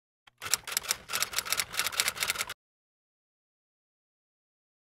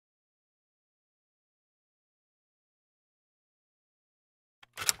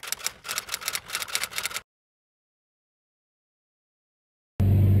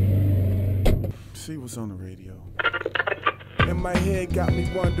see what's on the radio. And my head got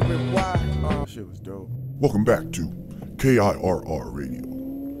me wondering why. Shit was dope. Welcome back to KIRR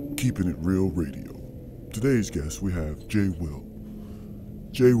Radio, Keeping It Real Radio. Today's guest, we have J. Will.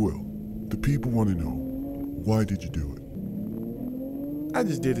 J. Will, the people want to know, why did you do it? I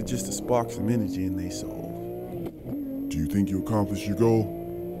just did it just to spark some energy in their soul. Do you think you accomplished your goal?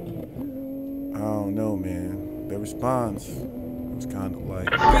 I don't know, man. The response was kind of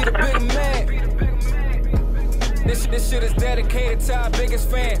like... Be the big man. This shit is dedicated to our biggest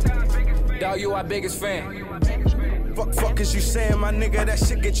fan. Dog, you our biggest fan. Fuck is you saying, my nigga? That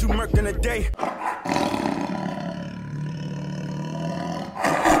shit get you murked in a day.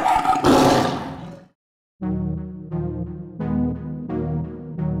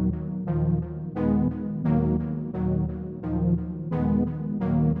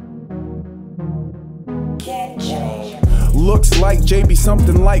 Looks like JB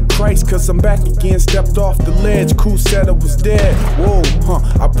something like Christ, cause I'm back again, stepped off the ledge. Kool said I was dead. Whoa,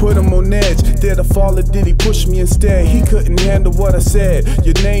 I put him on edge. Did I fall or did he push me instead? He couldn't handle what I said.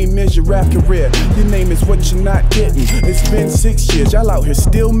 Your name is your rap career. Your name is what you're not getting. It's been 6 years, y'all out here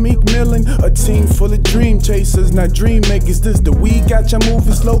still meek milling. A team full of dream chasers, not dream makers. Does the weed got you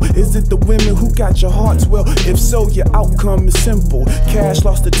moving slow? Is it the women who got your hearts? Well, if so, your outcome is simple. Cash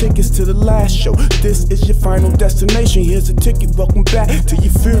lost the tickets to the last show. This is your final destination. Here's a ticket, welcome back to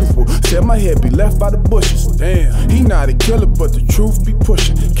your funeral. Said my head be left by the bushes. Damn, he not a killer, but the truth be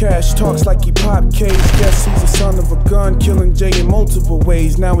pushing. Cash talks like he pop K's. Guess he's a son of a gun, killing Jay in multiple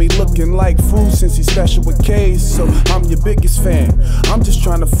ways. Now he looking like food since he's special with K's. So I'm your biggest fan. I'm just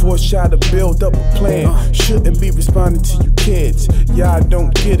trying to force y'all to build up a plan. Shouldn't be responding to you kids. Y'all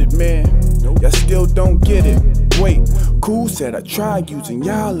don't get it, man. Y'all still don't get it. Wait, Kool said I tried using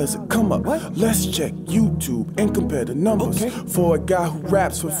y'all as a come up. Let's check YouTube and compare the numbers. For a guy who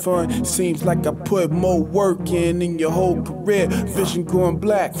raps for fun, seems like I put more work in your whole career. Vision going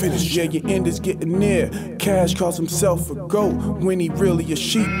black, yeah, your end is getting near. Cash calls himself a goat when he really a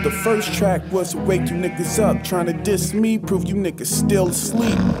sheep. The first track was to wake you niggas up, trying to diss me, prove you niggas still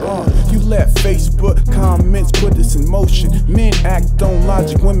asleep. You let Facebook comments put this in motion. Men act on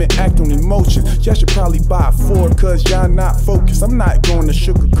logic, women act on emotion. Y'all should probably buy a Ford, cause y'all not focused. I'm not going to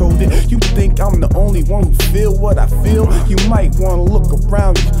sugarcoat it. You think I'm the only one who feel what I feel? You might wanna look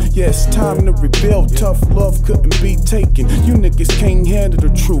around you. Yeah, it's time to rebuild. Tough love couldn't be taken. You niggas can't handle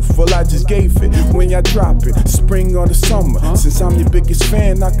the truth. Well, I just gave it when y'all drop it. Spring or the summer. Since I'm your biggest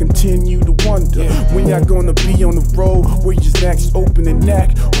fan, I continue to wonder when y'all gonna be on the road. Where you next opening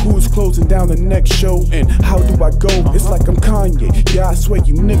act? Who's closing down the next show? And how do I go? It's like I'm Kanye. Yeah, I swear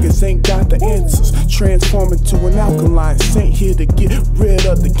you niggas ain't got the answers. Transform into an alkaline saint here to get rid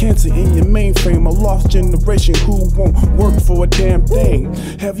of the cancer in your mainframe. A lost generation who won't work for a damn thing.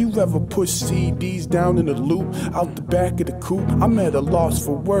 Have you ever pushed CDs down in the loop out the back of the coupe? I'm at a loss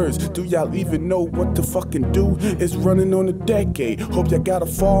for words. Do y'all even know what to fucking do? It's running on a decade. Hope y'all got a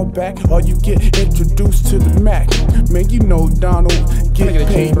fall back or you get introduced to the Mac. Man, you know Donald get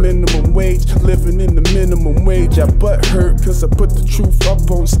paid minimum wage, living in the minimum wage. I butt hurt cause I put the truth up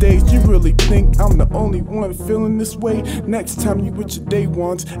on stage. You really think I'm the only one feeling this way? Next time you with your day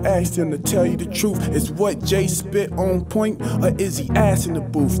ones, ask them to tell you the truth. Is what Jay spit on point, or is he ass in the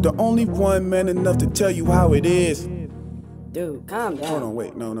booth? The only one man enough to tell you how it is. Dude, calm down. Hold on,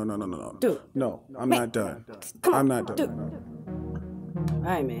 wait, no. Dude. No, I'm not done. I'm not done. Dude.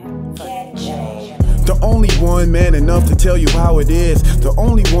 Alright, man. The only one man enough to tell you how it is. The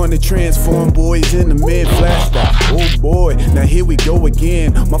only one that transformed boys into men. Flashback, oh boy, now here we go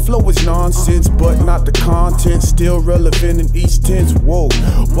again. My flow is nonsense, but not the content. Still relevant in each tense. Whoa,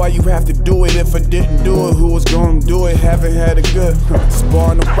 why you have to do it if I didn't do it? Who was gonna do it? Haven't had a good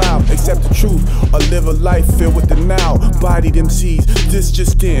spar in a while. Accept the truth, or live a life filled with the now. Bodied MCs, this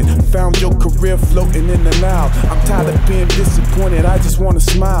just in. Found your career floating in the now. I'm tired of being disappointed, I just wanna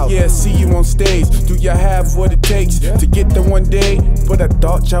smile. Yeah, see you on stage. Do y'all have what it takes to get there one day? But I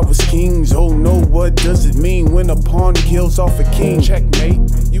thought y'all was kings. Oh no, what does it mean when a pawn kills off a king? Checkmate.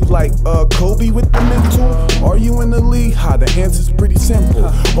 You like Kobe with the mental? Are you in the league? The answer's pretty simple.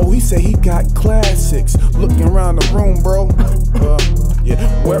 Oh, he said he got classics. Looking around the room, bro. Yeah,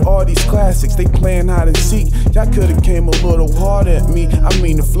 where are these classics? They playing hide and seek. Y'all could've came a little harder at me. I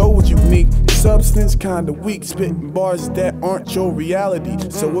mean, the flow was unique. Substance kinda weak. Spitting bars that aren't your reality.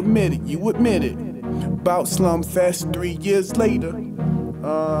 So admit it, you admit it. About Slumfest 3 years later.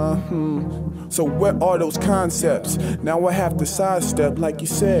 So where are those concepts? Now I have to sidestep like you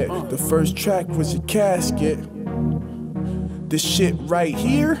said. The first track was your casket. This shit right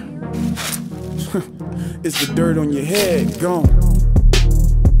here is the dirt on your head, gone.